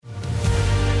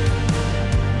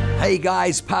Hey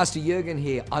guys, Pastor Jurgen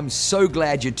here. I'm so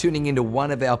glad you're tuning into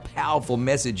one of our powerful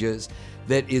messages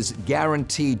that is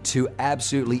guaranteed to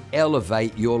absolutely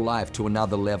elevate your life to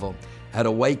another level. At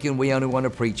Awaken, we only want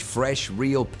to preach fresh,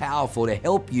 real, powerful to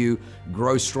help you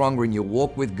grow stronger in your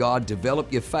walk with God,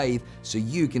 develop your faith so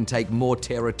you can take more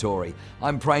territory.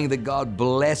 I'm praying that God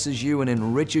blesses you and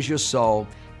enriches your soul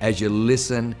as you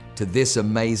listen to this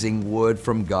amazing word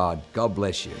from God. God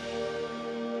bless you.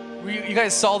 You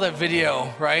guys saw that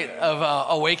video, right, of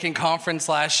Awaken Conference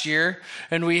last year,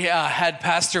 and we had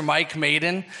Pastor Mike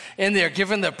Maiden in there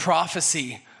giving the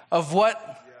prophecy of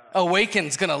what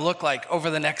Awaken's going to look like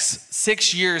over the next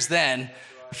 6 years then,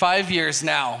 5 years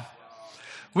now.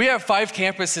 We have 5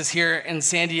 campuses here in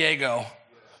San Diego,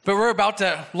 but we're about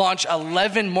to launch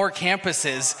 11 more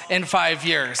campuses in 5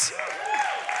 years.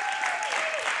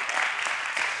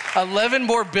 11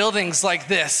 more buildings like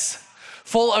this,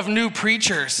 full of new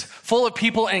preachers, full of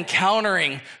people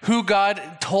encountering who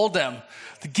God told them,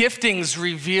 the giftings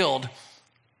revealed.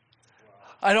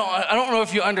 I don't know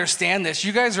if you understand this.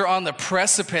 You guys are on the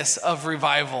precipice of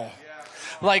revival.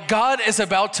 Like God is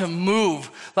about to move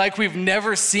like we've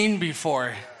never seen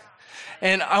before.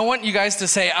 And I want you guys to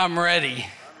say, I'm ready.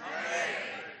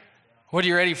 What are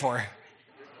you ready for?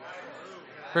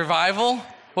 Revival?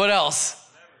 What else?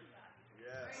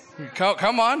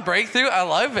 Come on, breakthrough. I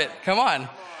love it. Come on.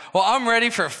 Well, I'm ready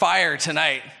for fire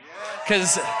tonight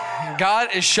because God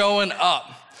is showing up.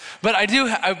 But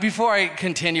before I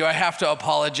continue, I have to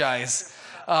apologize.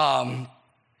 I'm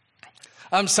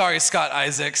sorry, Scott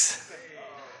Isaacs.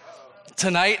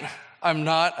 Tonight, I'm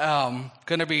not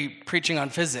going to be preaching on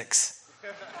physics.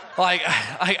 Like,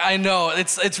 I know,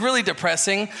 it's really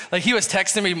depressing. Like, he was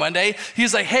texting me Monday. He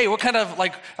was like, hey, what kind of,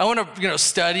 like, I want to,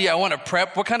 study. I want to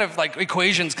prep. What kind of, like,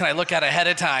 equations can I look at ahead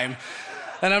of time?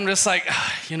 And I'm just like,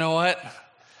 you know what?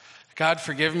 God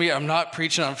forgive me. I'm not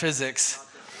preaching on physics.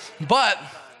 But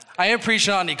I am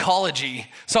preaching on ecology.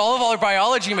 So all of our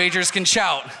biology majors can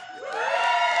shout.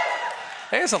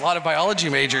 Hey, there's a lot of biology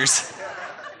majors.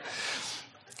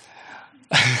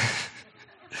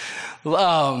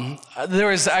 I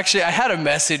had a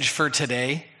message for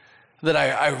today that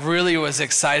I really was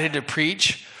excited to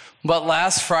preach. But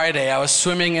last Friday, I was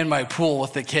swimming in my pool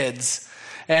with the kids.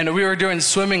 And we were doing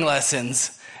swimming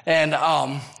lessons and,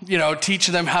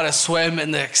 teaching them how to swim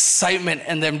and the excitement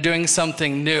and them doing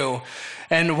something new.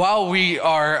 And while we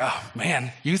are,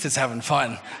 youth is having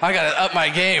fun. I got to up my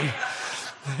game.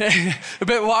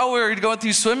 But while we were going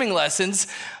through swimming lessons,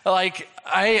 like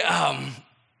I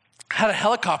had a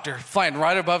helicopter flying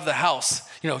right above the house,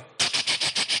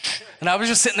 and I was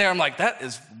just sitting there. I'm like, that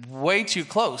is way too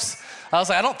close. I was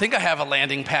like, I don't think I have a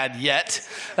landing pad yet.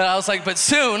 And I was like, but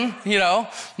soon,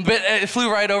 but it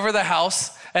flew right over the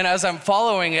house. And as I'm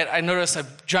following it, I noticed a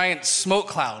giant smoke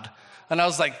cloud. And I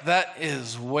was like, that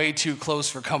is way too close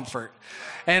for comfort.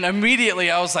 And immediately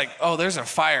I was like, oh, there's a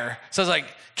fire. So I was like,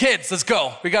 kids, let's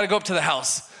go. We got to go up to the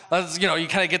house. You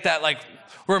kind of get that, like,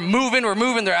 we're moving.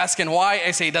 They're asking why.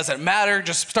 I say, it doesn't matter.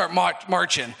 Just start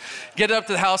marching. Get up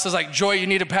to the house. I was like, Joy, we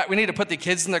need to put the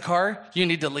kids in the car. You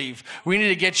need to leave. We need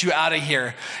to get you out of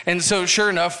here. And so sure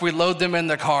enough, we load them in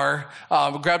the car.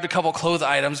 We grabbed a couple clothes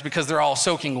items because they're all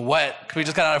soaking wet because we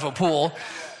just got out of a pool.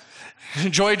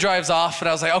 Joy drives off, and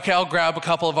I was like, okay, I'll grab a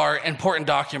couple of our important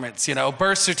documents,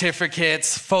 birth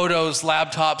certificates, photos,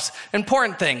 laptops,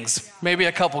 important things. Maybe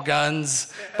a couple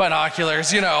guns,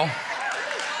 binoculars,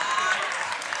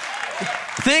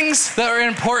 things that are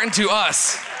important to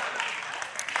us.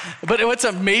 But what's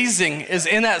amazing is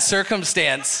in that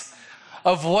circumstance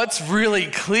of what's really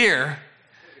clear,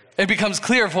 it becomes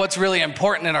clear of what's really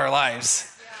important in our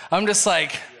lives. I'm just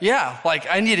like,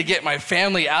 I need to get my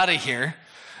family out of here.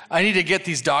 I need to get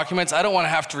these documents. I don't want to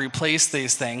have to replace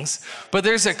these things. But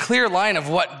there's a clear line of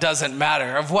what doesn't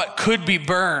matter, of what could be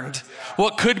burned,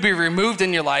 what could be removed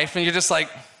in your life. And you're just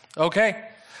like, okay,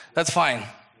 that's fine.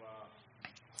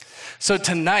 So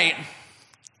tonight,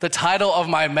 the title of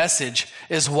my message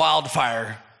is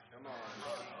Wildfire.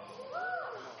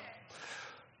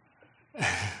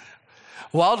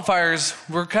 Wildfires,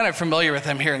 we're kind of familiar with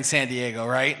them here in San Diego,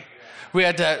 right? We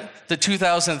had the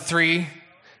 2003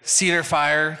 Cedar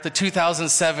Fire, the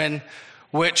 2007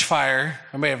 Witch Fire.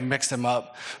 I may have mixed them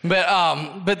up.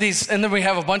 But these, and then we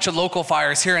have a bunch of local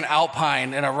fires here in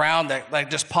Alpine and around that like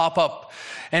just pop up.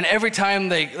 And every time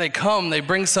they come, they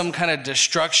bring some kind of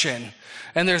destruction.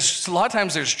 And there's a lot of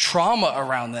times there's trauma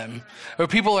around them, where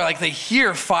people are like, they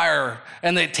hear fire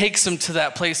and it takes them to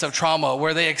that place of trauma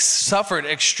where they suffered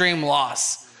extreme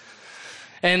loss.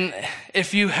 And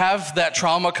if you have that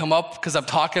trauma come up, because I'm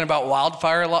talking about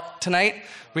wildfire a lot tonight,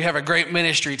 we have a great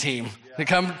ministry team.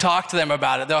 Come talk to them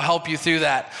about it. They'll help you through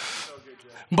that.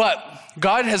 But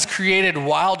God has created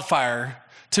wildfire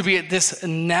to be this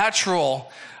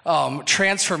natural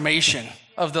transformation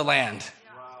of the land.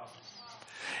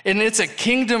 And it's a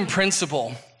kingdom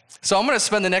principle. So I'm going to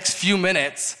spend the next few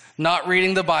minutes not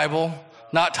reading the Bible,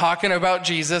 not talking about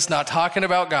Jesus, not talking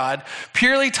about God,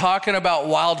 purely talking about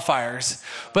wildfires.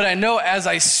 But I know as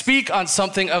I speak on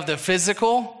something of the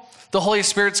physical, the Holy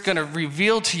Spirit's going to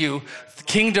reveal to you the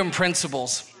kingdom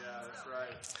principles. Yeah, that's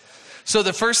right. So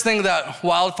the first thing that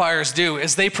wildfires do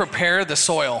is they prepare the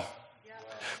soil.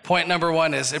 Point number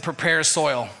one is it prepares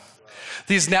soil.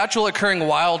 These natural occurring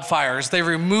wildfires, they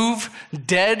remove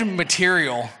dead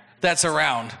material that's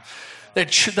around.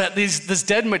 This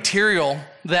dead material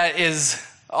that is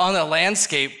on the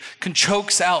landscape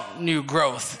chokes out new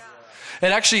growth. It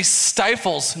actually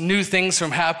stifles new things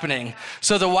from happening.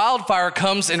 So the wildfire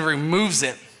comes and removes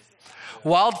it.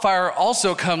 Wildfire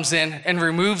also comes in and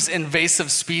removes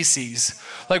invasive species.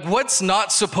 Like what's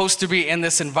not supposed to be in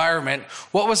this environment,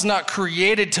 what was not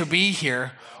created to be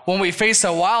here, when we face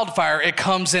a wildfire, it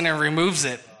comes in and removes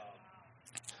it.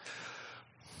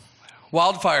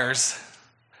 Wildfires,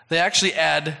 they actually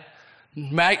add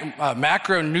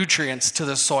macronutrients to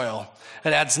the soil.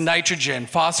 It adds nitrogen,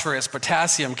 phosphorus,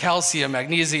 potassium, calcium,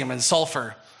 magnesium, and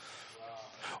sulfur.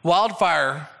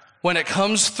 Wildfire, when it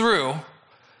comes through,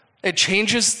 it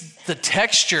changes the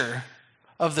texture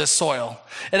of the soil.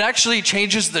 It actually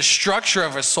changes the structure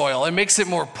of a soil. It makes it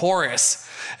more porous.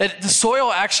 The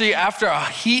soil actually, after a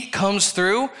heat comes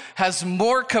through, has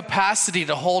more capacity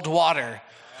to hold water.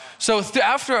 So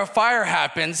after a fire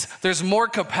happens, there's more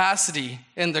capacity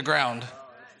in the ground.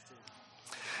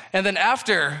 And then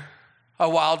after a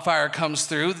wildfire comes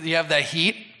through, you have that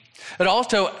heat. It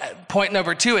also, point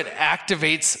number two, it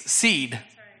activates seed.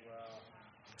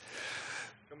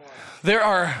 There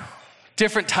are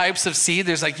different types of seed.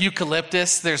 There's like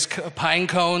eucalyptus, there's pine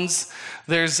cones,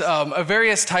 there's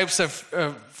various types of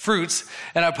fruits.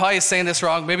 And I'm probably saying this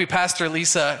wrong. Maybe Pastor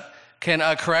Lisa can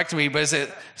correct me, but is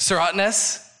it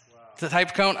serotinus? The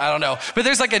type cone? I don't know. But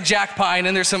there's like a jack pine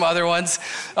and there's some other ones.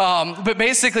 But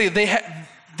basically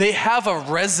they have a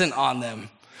resin on them.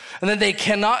 And then they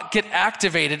cannot get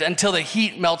activated until the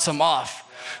heat melts them off.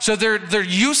 So they're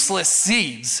useless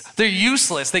seeds. They're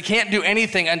useless. They can't do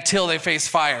anything until they face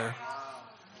fire.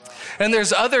 And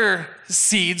there's other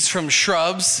seeds from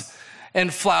shrubs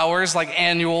and flowers like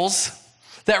annuals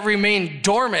that remain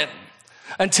dormant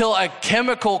until a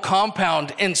chemical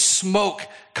compound in smoke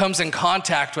comes in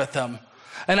contact with them.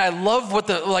 And I love what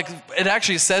it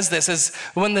actually says this is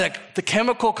when the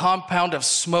chemical compound of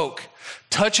smoke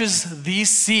touches these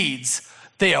seeds,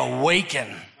 they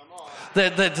awaken.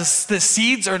 The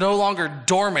seeds are no longer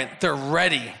dormant, they're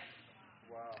ready.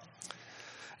 Wow.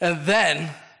 And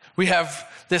then we have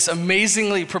this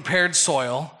amazingly prepared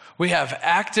soil. We have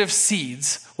active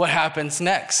seeds. What happens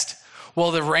next?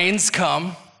 Well, the rains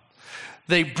come.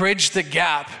 They bridge the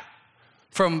gap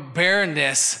from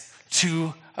barrenness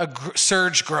to a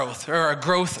surge growth, or a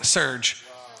growth surge.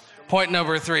 Wow. Point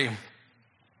number three.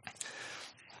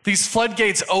 These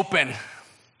floodgates open,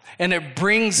 and it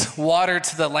brings water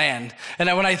to the land. And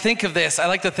when I think of this, I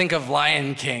like to think of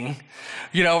Lion King.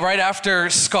 You know, right after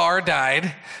Scar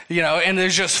died, and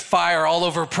there's just fire all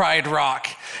over Pride Rock.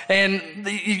 And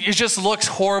it just looks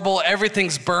horrible.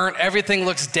 Everything's burnt. Everything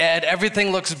looks dead.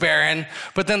 Everything looks barren.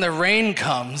 But then the rain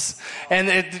comes and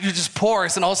it just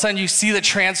pours. And all of a sudden you see the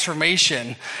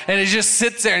transformation. And it just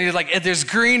sits there and you're like, there's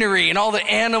greenery and all the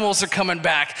animals are coming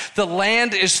back. The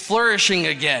land is flourishing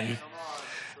again.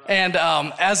 And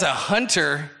as a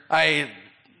hunter, I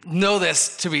know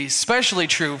this to be especially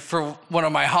true for one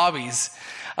of my hobbies.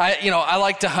 I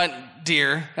like to hunt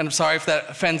deer, and I'm sorry if that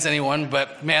offends anyone,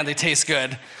 but man, they taste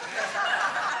good.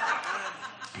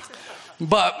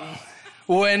 But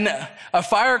when a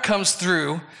fire comes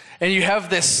through and you have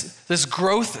this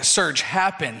growth surge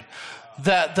happen,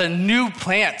 the new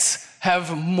plants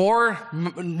have more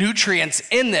nutrients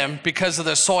in them because of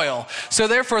the soil. So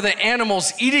therefore the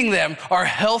animals eating them are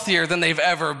healthier than they've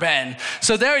ever been.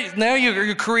 So now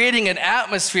you're creating an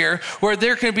atmosphere where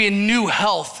there can be new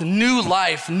health, new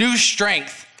life, new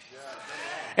strength.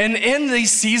 And in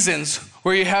these seasons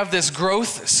where you have this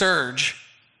growth surge,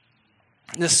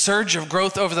 this surge of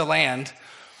growth over the land,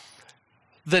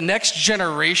 the next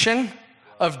generation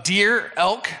of deer,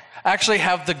 elk, actually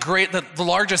have the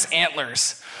largest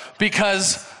antlers,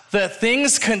 because the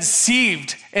things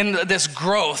conceived in this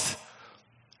growth,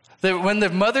 that when the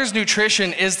mother's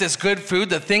nutrition is this good food,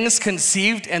 the things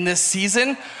conceived in this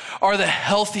season are the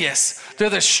healthiest, they're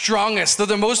the strongest, they're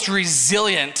the most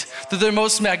resilient, they're the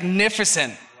most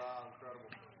magnificent.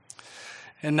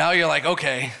 And now you're like,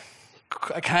 okay,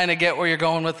 I kind of get where you're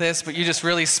going with this, but you just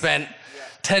really spent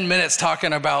 10 minutes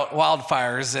talking about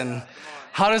wildfires and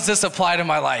how does this apply to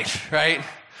my life, right?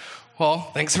 Well,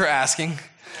 thanks for asking.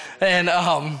 And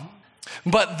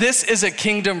but this is a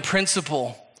kingdom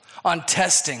principle on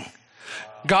testing.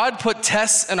 God put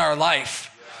tests in our life.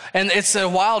 And it's a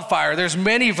wildfire. There's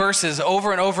many verses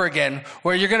over and over again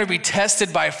where you're going to be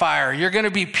tested by fire. You're going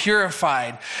to be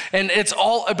purified. And it's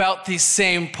all about these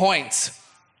same points.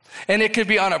 And it could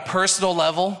be on a personal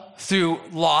level through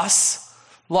loss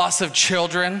of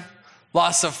children,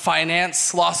 loss of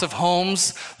finance, loss of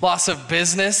homes, loss of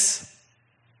business.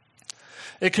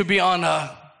 It could be on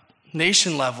a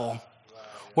nation level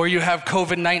where you have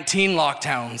COVID-19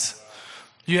 lockdowns.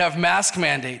 You have mask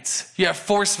mandates, you have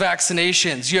forced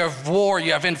vaccinations, you have war,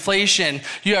 you have inflation,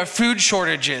 you have food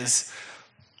shortages.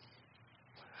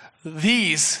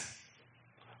 These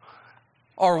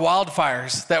are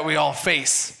wildfires that we all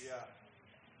face.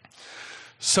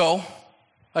 So,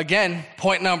 again,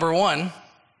 point number one,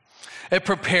 it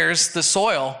prepares the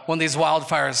soil when these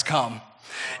wildfires come.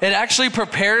 It actually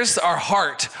prepares our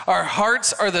heart. Our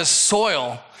hearts are the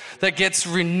soil that gets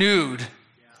renewed.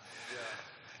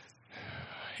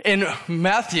 In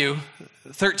Matthew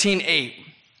 13:8,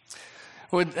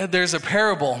 there's a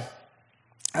parable,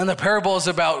 and the parable is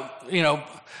about,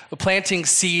 planting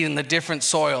seed in the different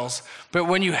soils. But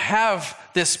when you have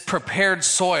this prepared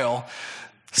soil,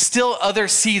 still other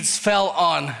seeds fell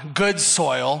on good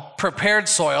soil, prepared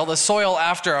soil, the soil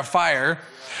after a fire,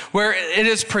 where it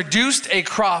has produced a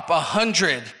crop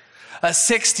 100,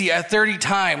 60, 30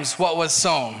 times what was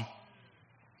sown.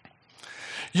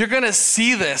 You're going to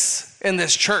see this in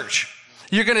this church.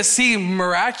 You're going to see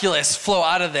miraculous flow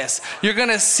out of this. You're going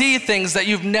to see things that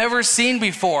you've never seen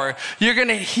before. You're going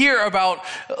to hear about,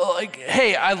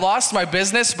 hey, I lost my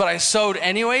business, but I sowed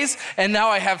anyways, and now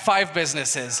I have 5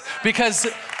 businesses. Because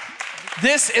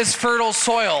this is fertile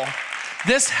soil.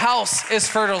 This house is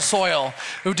fertile soil.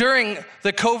 During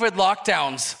the COVID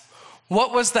lockdowns,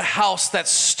 what was the house that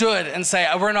stood and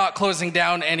said, we're not closing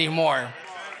down anymore?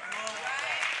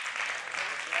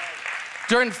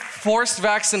 During forced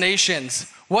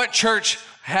vaccinations, what church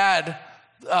had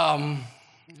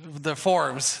the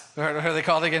forms? What are they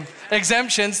called again?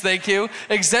 Exemptions, thank you.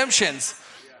 Exemptions.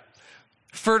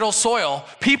 Fertile soil.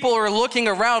 People are looking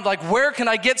around like, where can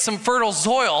I get some fertile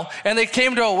soil? And they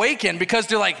came to Awaken because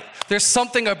they're like, there's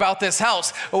something about this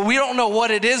house. We don't know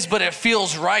what it is, but it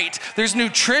feels right. There's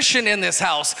nutrition in this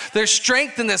house. There's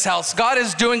strength in this house. God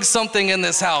is doing something in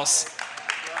this house.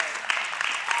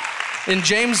 In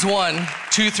James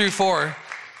 1:2-4,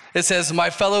 it says, my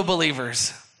fellow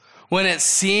believers, when it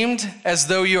seemed as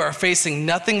though you are facing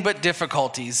nothing but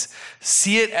difficulties,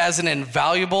 see it as an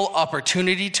invaluable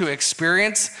opportunity to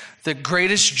experience the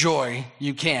greatest joy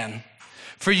you can.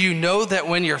 For you know that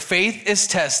when your faith is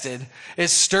tested, it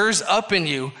stirs up in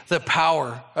you the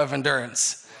power of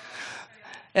endurance.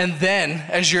 And then,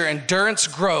 as your endurance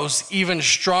grows even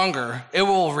stronger, it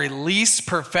will release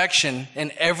perfection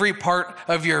in every part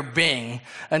of your being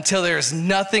until there is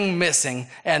nothing missing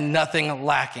and nothing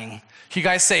lacking. You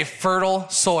guys say fertile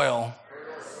soil.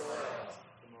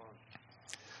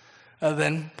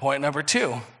 Then point number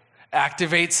 2,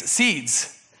 activates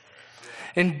seeds.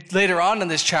 And later on in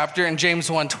this chapter, in James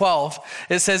 1:12,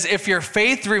 it says, if your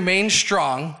faith remains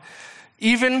strong,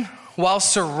 even while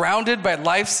surrounded by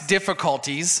life's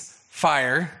difficulties,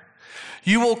 fire,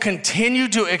 you will continue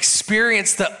to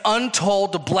experience the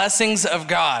untold blessings of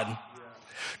God.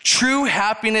 True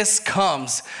happiness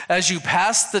comes as you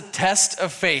pass the test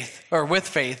of faith, or with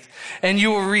faith, and you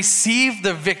will receive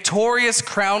the victorious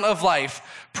crown of life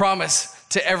promised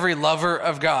to every lover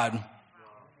of God.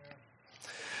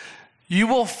 You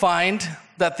will find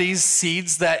that these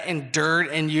seeds that endured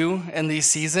in you in these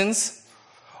seasons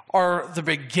are the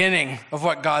beginning of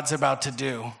what God's about to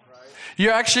do.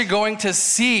 You're actually going to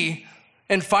see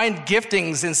and find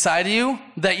giftings inside of you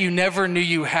that you never knew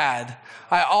you had.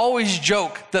 I always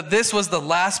joke that this was the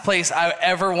last place I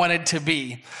ever wanted to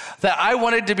be. That I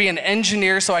wanted to be an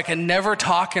engineer so I could never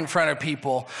talk in front of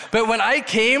people. But when I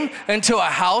came into a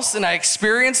house and I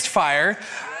experienced fire,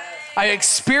 I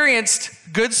experienced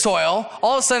good soil,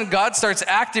 all of a sudden God starts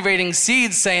activating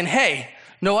seeds saying, hey,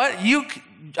 you know what?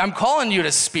 I'm calling you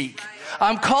to speak.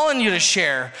 I'm calling you to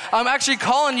share. I'm actually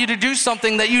calling you to do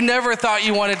something that you never thought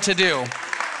you wanted to do.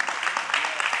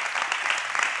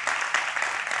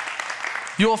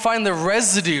 You will find the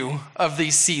residue of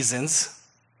these seasons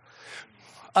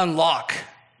unlock,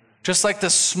 just like the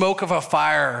smoke of a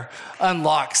fire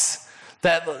unlocks,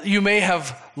 that you may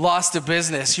have lost a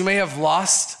business. You may have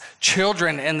lost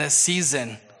children in this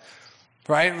season.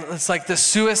 right? It's like the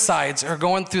suicides are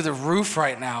going through the roof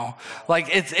right now. Like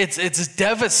it's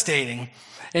devastating.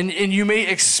 And you may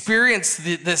experience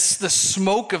the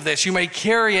smoke of this. You may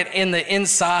carry it in the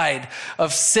inside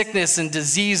of sickness and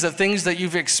disease, of things that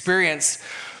you've experienced.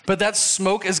 But that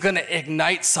smoke is going to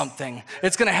ignite something.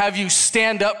 It's going to have you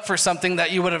stand up for something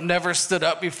that you would have never stood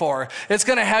up before. It's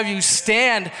going to have you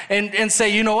stand and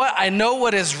say, you know what? I know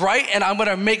what is right, and I'm going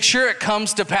to make sure it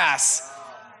comes to pass.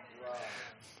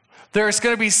 There's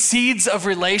going to be seeds of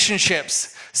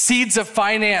relationships, seeds of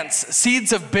finance,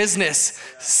 seeds of business,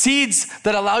 seeds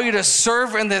that allow you to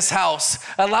serve in this house,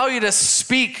 allow you to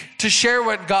speak, to share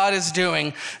what God is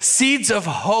doing, seeds of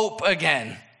hope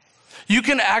again. You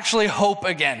can actually hope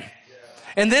again.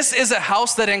 And this is a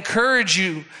house that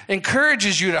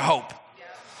encourages you to hope.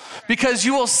 Because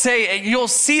you'll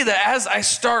see that as I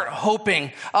start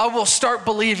hoping, I will start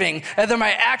believing, and then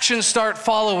my actions start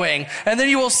following, and then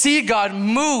you will see God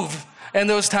move in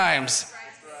those times.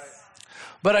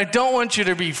 But I don't want you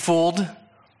to be fooled.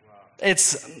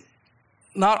 It's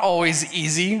not always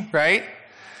easy, right?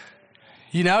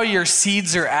 You know, your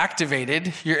seeds are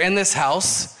activated. You're in this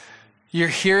house. You're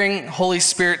hearing Holy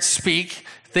Spirit speak.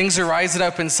 Things are rising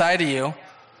up inside of you.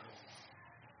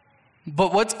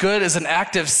 But what's good is an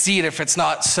active seed if it's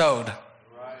not sowed.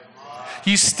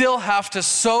 You still have to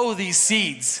sow these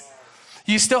seeds.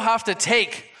 You still have to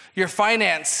take your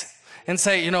finance and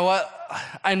say, you know what?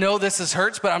 I know this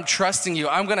hurts, but I'm trusting you.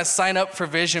 I'm going to sign up for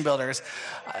Vision Builders.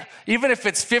 Even if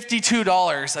it's $52,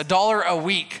 $1 a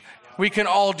week, we can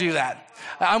all do that.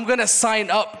 I'm going to sign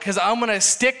up because I'm going to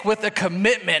stick with a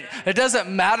commitment. It doesn't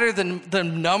matter the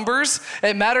numbers.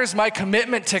 It matters my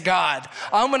commitment to God.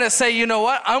 I'm going to say, you know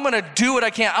what? I'm going to do what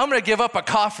I can. I'm going to give up a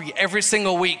coffee every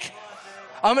single week.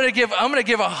 I'm going to give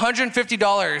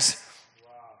 $150.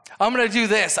 I'm going to do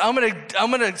this. I'm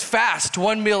going to fast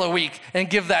one meal a week and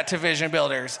give that to Vision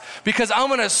Builders because I'm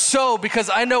going to sow because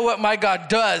I know what my God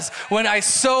does when I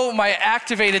sow my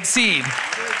activated seed.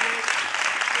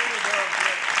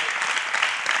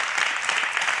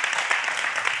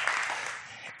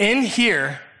 In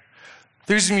here,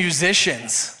 there's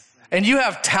musicians, and you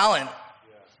have talent.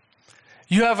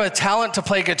 You have a talent to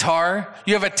play guitar.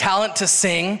 You have a talent to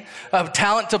sing, a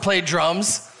talent to play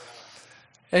drums.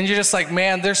 And you're just like,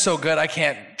 man, they're so good, I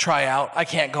can't try out. I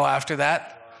can't go after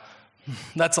that.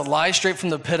 That's a lie straight from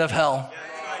the pit of hell.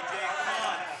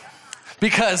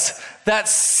 Because that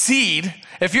seed,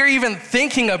 if you're even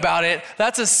thinking about it,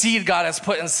 that's a seed God has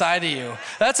put inside of you.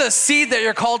 That's a seed that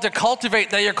you're called to cultivate,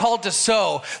 that you're called to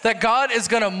sow, that God is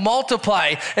going to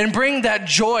multiply and bring that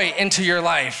joy into your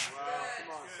life.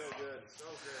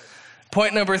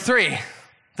 Point number 3,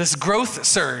 this growth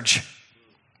surge.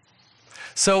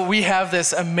 So we have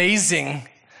this amazing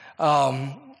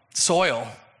soil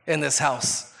in this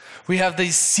house. We have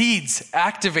these seeds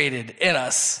activated in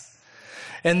us.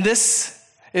 And this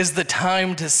is the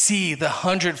time to see the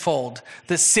 100-fold,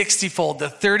 the 60-fold, the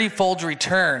 30-fold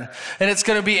return. And it's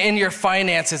going to be in your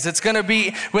finances. It's going to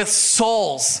be with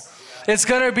souls. It's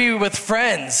going to be with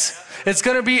friends. It's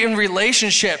going to be in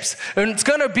relationships. And it's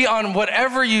going to be on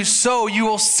whatever you sow. You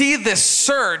will see this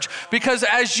surge because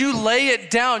as you lay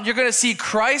it down, you're going to see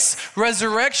Christ's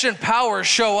resurrection power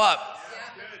show up.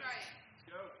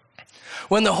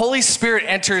 When the Holy Spirit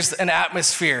enters an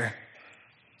atmosphere,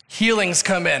 healings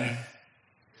come in.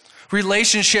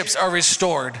 Relationships are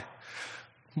restored.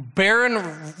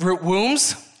 Barren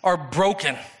wombs are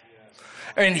broken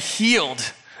and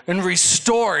healed and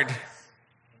restored.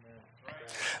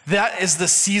 That is the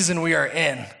season we are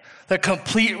in, the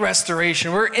complete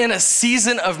restoration. We're in a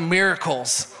season of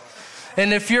miracles.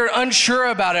 And if you're unsure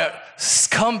about it,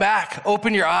 come back,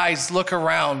 open your eyes, look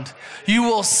around. You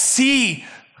will see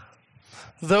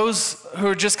those who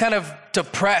are just kind of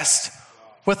depressed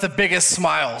with the biggest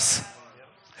smiles.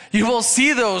 You will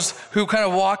see those who kind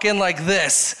of walk in like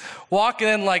this, walking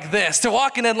in like this, to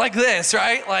walking in like this,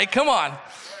 right? Like, come on.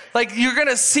 Like, you're going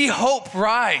to see hope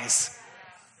rise.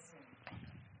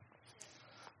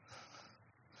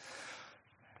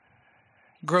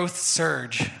 Growth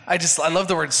surge. I love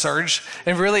the word surge.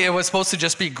 And really, it was supposed to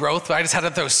just be growth, but I just had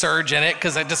to throw surge in it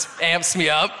because it just amps me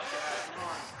up.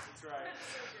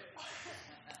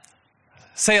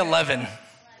 Say 11.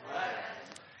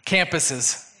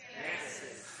 Campuses.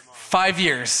 5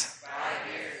 years.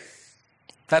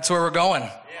 That's where we're going.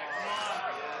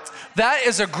 That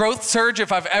is a growth surge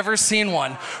if I've ever seen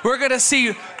one. We're going to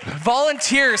see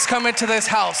volunteers come into this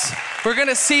house. We're going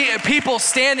to see people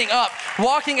standing up,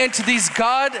 walking into these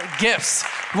God gifts,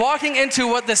 walking into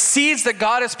what the seeds that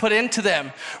God has put into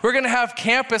them. We're going to have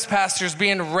campus pastors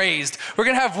being raised. We're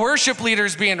going to have worship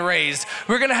leaders being raised.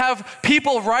 We're going to have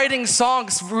people writing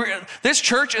songs. This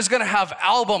church is going to have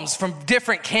albums from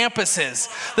different campuses.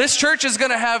 This church is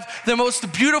going to have the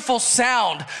most beautiful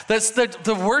sound. That's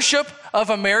the worship of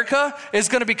America is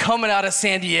going to be coming out of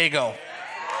San Diego.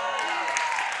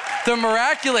 The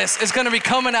miraculous is going to be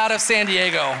coming out of San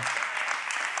Diego.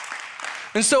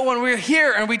 And so when we're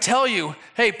here and we tell you,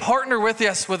 hey, partner with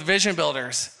us with Vision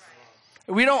Builders,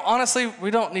 we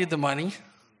don't need the money.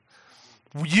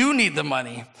 You need the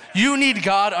money. You need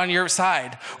God on your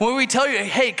side. When we tell you,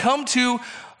 hey, come to,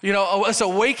 this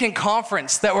Awaken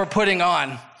conference that we're putting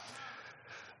on,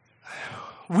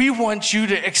 we want you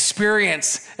to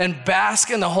experience and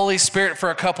bask in the Holy Spirit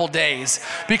for a couple days,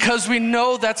 because we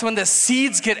know that's when the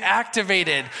seeds get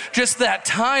activated. Just that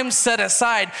time set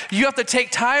aside. You have to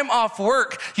take time off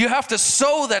work. You have to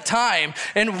sow that time.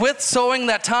 And with sowing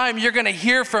that time, you're going to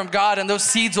hear from God and those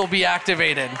seeds will be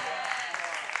activated.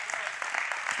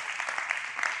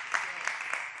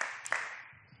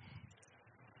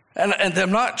 And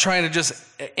I'm not trying to just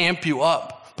amp you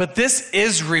up, but this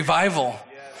is revival.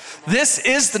 This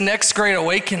is the next great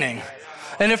awakening.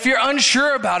 And if you're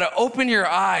unsure about it, open your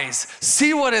eyes.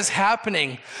 See what is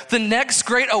happening. The next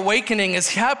great awakening is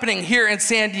happening here in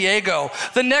San Diego.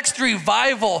 The next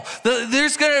revival,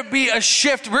 there's going to be a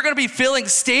shift. We're going to be filling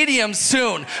stadiums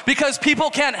soon because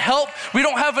people can't help. We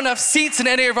don't have enough seats in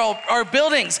any of our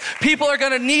buildings. People are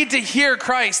going to need to hear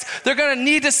Christ. They're going to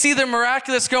need to see the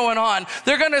miraculous going on.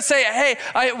 They're going to say,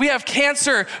 hey, we have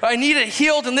cancer. I need it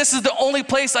healed, and this is the only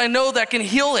place I know that can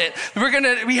heal it.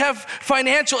 We have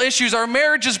financial issues. Our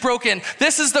marriage is broken.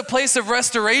 This is the place of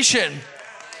restoration.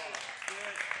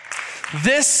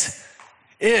 This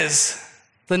is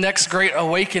the next great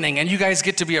awakening, and you guys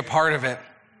get to be a part of it.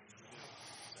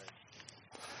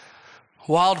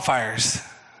 Wildfires,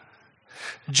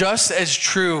 just as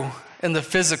true in the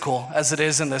physical as it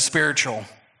is in the spiritual.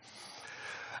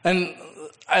 And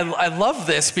I love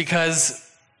this because,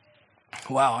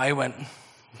 wow, I've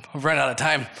run out of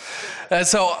time.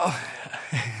 So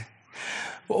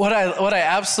what I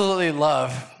absolutely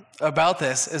love about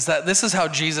this is that this is how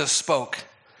Jesus spoke.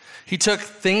 He took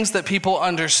things that people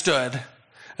understood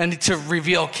and to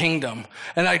reveal kingdom.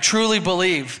 And I truly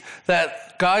believe that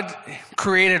God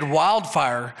created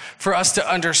wildfire for us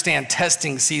to understand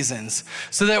testing seasons,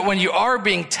 so that when you are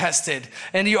being tested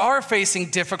and you are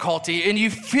facing difficulty and you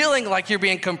feeling like you're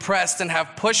being compressed and have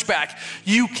pushback,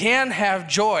 you can have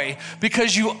joy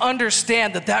because you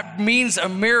understand that means a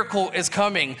miracle is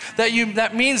coming,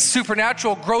 that means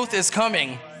supernatural growth is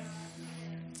coming.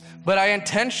 But I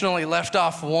intentionally left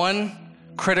off one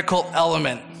critical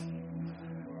element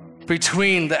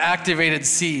between the activated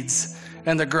seeds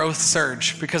and the growth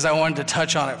surge, because I wanted to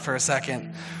touch on it for a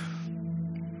second.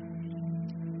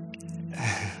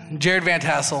 Jared Van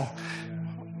Tassel,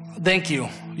 thank you.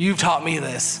 You've taught me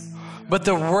this. But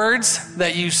the words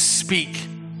that you speak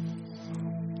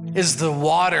is the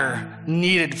water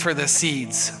needed for the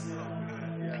seeds.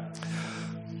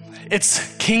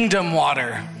 It's kingdom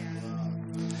water.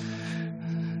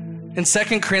 In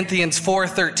 2 Corinthians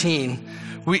 4:13,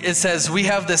 it says, we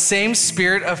have the same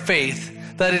spirit of faith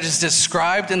that it is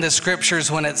described in the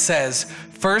scriptures when it says,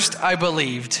 first I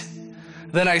believed,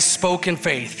 then I spoke in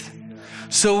faith.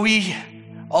 So we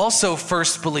also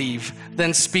first believe,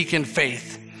 then speak in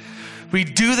faith. We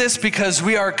do this because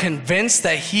we are convinced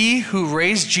that he who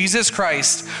raised Jesus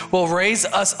Christ will raise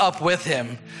us up with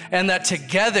him, and that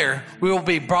together we will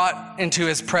be brought into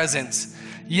his presence.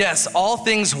 Yes, all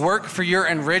things work for your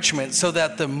enrichment, so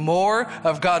that the more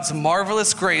of God's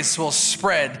marvelous grace will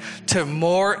spread to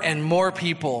more and more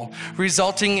people,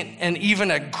 resulting in even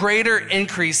a greater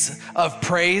increase of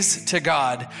praise to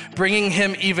God, bringing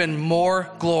him even more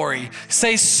glory.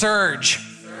 Say surge.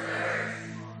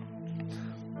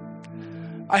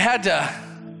 I had to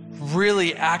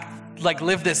really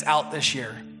live this out this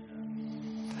year.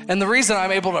 And the reason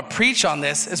I'm able to preach on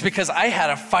this is because I had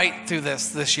to fight through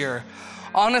this year.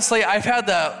 Honestly, I've had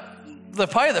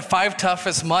probably the 5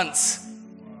 toughest months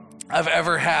I've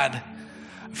ever had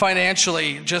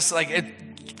financially. Just it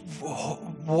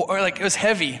was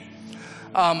heavy.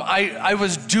 I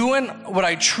was doing what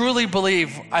I truly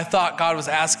believe I thought God was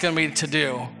asking me to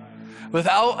do,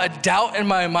 without a doubt in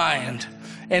my mind.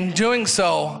 In doing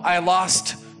so, I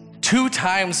lost 2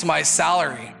 times my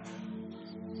salary.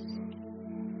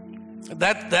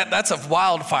 That's a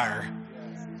wildfire.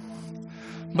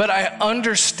 But I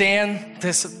understand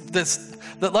this,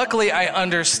 that luckily I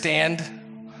understand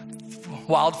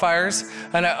wildfires,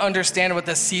 and I understand what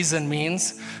this season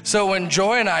means. So when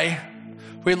Joy and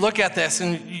we look at this,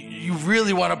 and you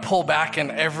really want to pull back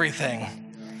in everything.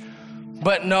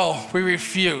 But no, we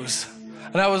refuse.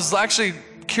 And I was actually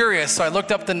curious, so I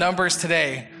looked up the numbers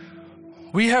today.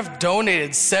 We have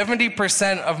donated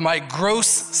 70% of my gross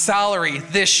salary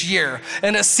this year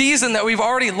in a season that we've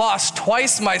already lost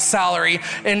twice my salary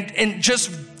and just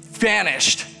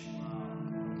vanished.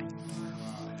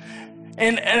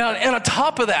 And on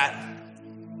top of that,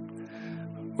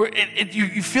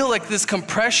 you feel like this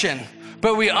compression,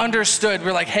 but we understood.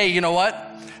 We're like, hey, you know what?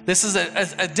 This is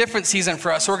a different season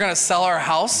for us. We're going to sell our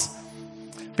house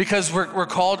because we're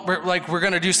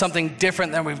going to do something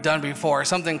different than we've done before.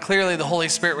 Something clearly the Holy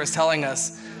Spirit was telling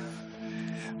us.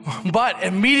 But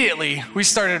immediately we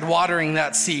started watering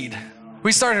that seed.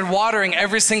 We started watering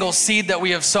every single seed that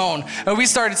we have sown. And we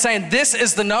started saying, this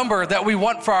is the number that we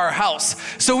want for our house.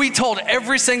 So we told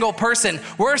every single person,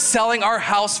 we're selling our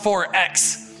house for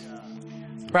X.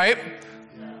 Right?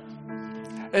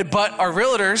 But our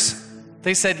realtors,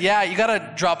 they said, yeah, you got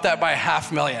to drop that by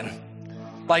 $500,000.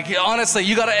 Like, honestly,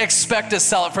 you got to expect to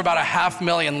sell it for about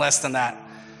 $500,000 less than that.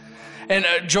 And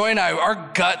Joy and I,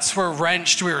 our guts were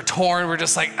wrenched. We were torn. We're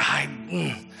just like,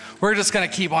 we're just going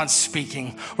to keep on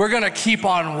speaking. We're going to keep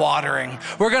on watering.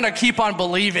 We're going to keep on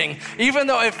believing. Even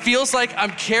though it feels like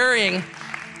I'm carrying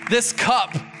this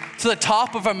cup to the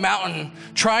top of a mountain,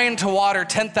 trying to water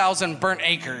 10,000 burnt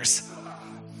acres,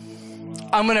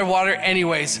 I'm going to water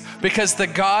anyways, because the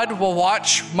God will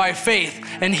watch my faith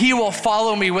and he will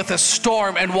follow me with a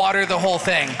storm and water the whole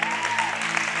thing.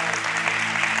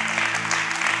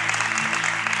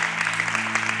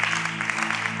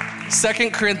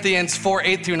 Second Corinthians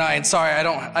 4:8-9. Sorry,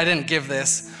 I didn't give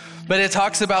this, but it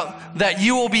talks about that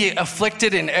you will be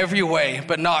afflicted in every way,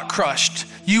 but not crushed.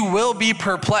 You will be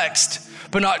perplexed,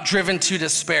 but not driven to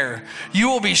despair. You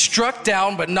will be struck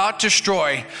down, but not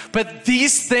destroyed. But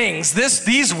these things,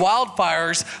 these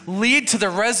wildfires lead to the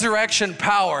resurrection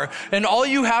power, and all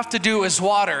you have to do is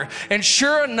water. And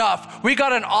sure enough, we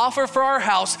got an offer for our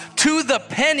house to the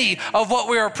penny of what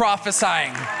we were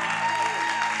prophesying.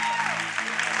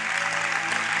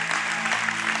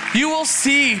 You will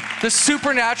see the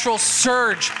supernatural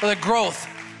surge of the growth.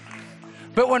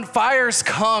 But when fires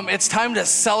come, it's time to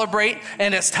celebrate,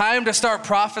 and it's time to start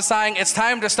prophesying. It's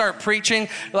time to start preaching,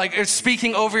 like it's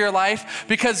speaking over your life,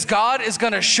 because God is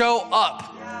going to show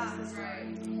up. Yeah, that's right.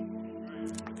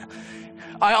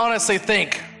 I honestly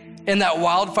think in that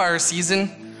wildfire season,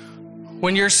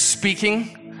 when you're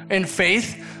speaking in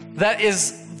faith, that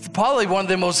is probably one of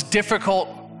the most difficult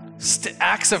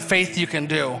acts of faith you can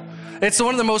do. It's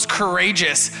one of the most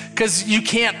courageous because you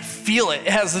can't feel it. It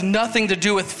has nothing to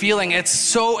do with feeling. It's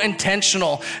so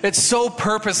intentional. It's so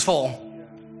purposeful.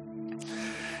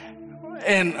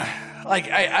 And like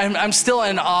I'm still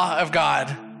in awe of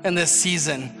God in this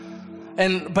season.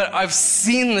 But I've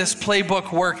seen this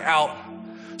playbook work out.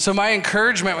 So my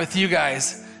encouragement with you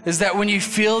guys is that when you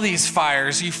feel these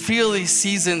fires, you feel these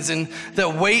seasons and the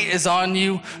weight is on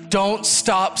you, don't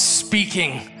stop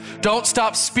speaking. Don't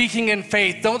stop speaking in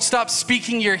faith. Don't stop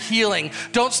speaking your healing.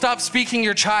 Don't stop speaking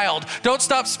your child. Don't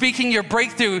stop speaking your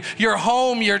breakthrough, your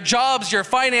home, your jobs, your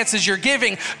finances, your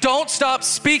giving. Don't stop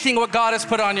speaking what God has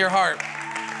put on your heart.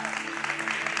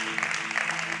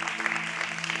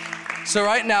 So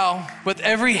right now, with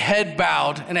every head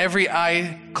bowed and every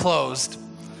eye closed,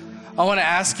 I want to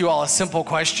ask you all a simple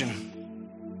question.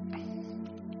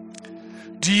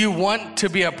 Do you want to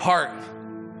be a part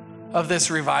of this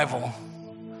revival?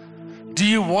 Do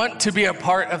you want to be a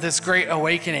part of this great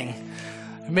awakening?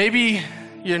 Maybe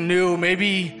you're new,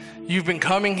 maybe you've been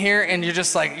coming here and you're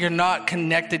just like, you're not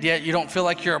connected yet. You don't feel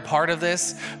like you're a part of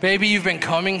this. Maybe you've been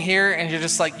coming here and you're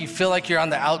just like, you feel like you're on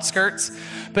the outskirts.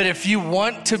 But if you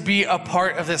want to be a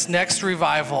part of this next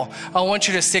revival, I want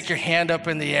you to stick your hand up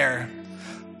in the air.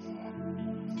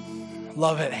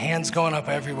 Love it, hands going up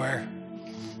everywhere.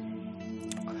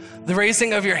 The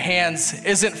raising of your hands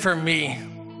isn't for me.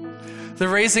 The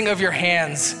raising of your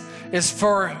hands is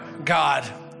for God.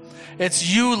 It's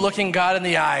you looking God in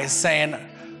the eyes saying,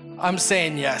 I'm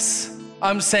saying yes.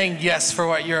 I'm saying yes for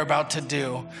what you're about to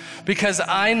do. Because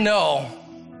I know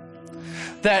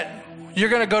that you're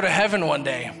going to go to heaven one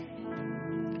day.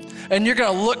 And you're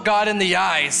going to look God in the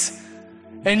eyes.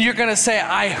 And you're going to say,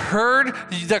 I heard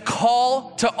the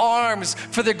call to arms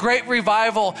for the great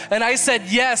revival. And I said,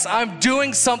 yes, I'm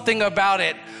doing something about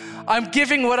it. I'm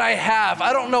giving what I have.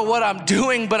 I don't know what I'm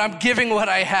doing, but I'm giving what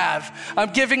I have. I'm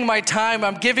giving my time.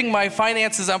 I'm giving my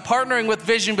finances. I'm partnering with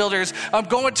Vision Builders. I'm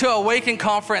going to Awaken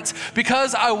Conference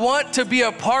because I want to be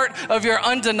a part of your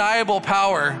undeniable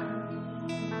power.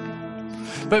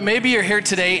 But maybe you're here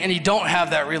today and you don't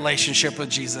have that relationship with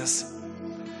Jesus.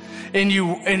 And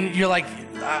you're like,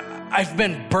 I've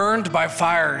been burned by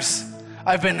fires.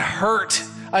 I've been hurt.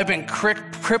 I've been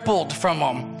crippled from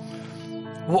them.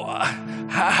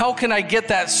 How can I get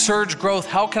that surge growth?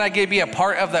 How can I be a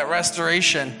part of that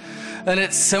restoration? And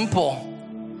it's simple.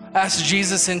 Ask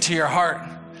Jesus into your heart.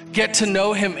 Get to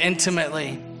know him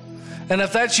intimately. And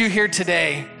if that's you here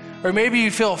today, or maybe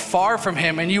you feel far from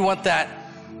him and you want that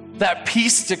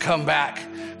peace to come back,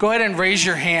 go ahead and raise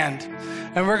your hand.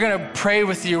 And we're going to pray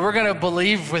with you. We're going to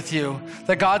believe with you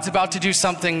that God's about to do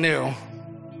something new.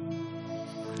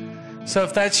 So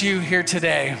if that's you here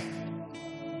today,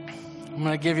 I'm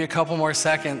going to give you a couple more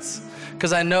seconds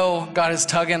because I know God is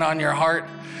tugging on your heart.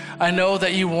 I know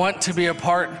that you want to be a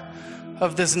part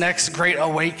of this next great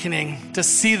awakening, to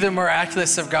see the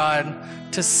miraculous of God,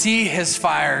 to see his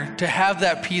fire, to have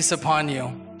that peace upon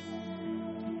you.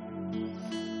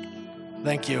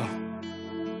 Thank you.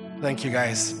 Thank you,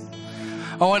 guys.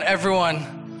 I want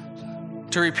everyone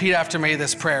to repeat after me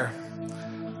this prayer.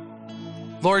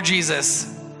 Lord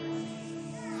Jesus,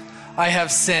 I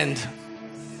have sinned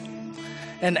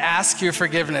and ask your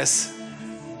forgiveness.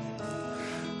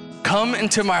 Come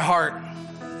into my heart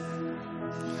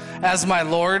as my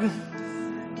Lord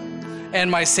and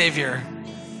my Savior.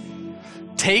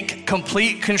 Take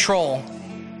complete control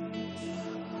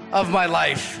of my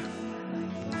life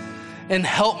and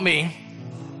help me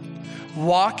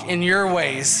walk in your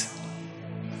ways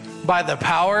by the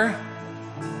power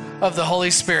of the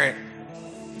Holy Spirit.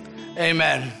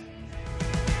 Amen.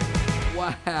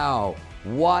 Wow,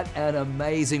 what an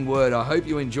amazing word. I hope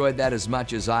you enjoyed that as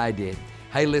much as I did.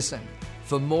 Hey, listen,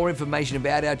 for more information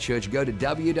about our church, go to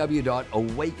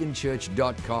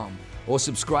www.awakenchurch.com or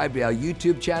subscribe to our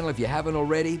YouTube channel if you haven't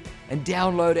already, and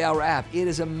download our app. It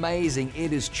is amazing.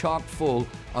 It is chock full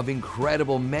of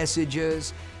incredible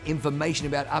messages, information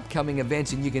about upcoming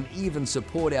events, and you can even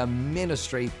support our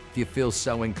ministry if you feel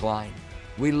so inclined.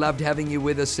 We loved having you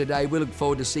with us today. We look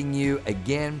forward to seeing you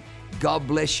again. God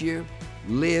bless you.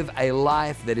 Live a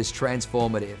life that is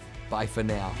transformative. Bye for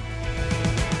now.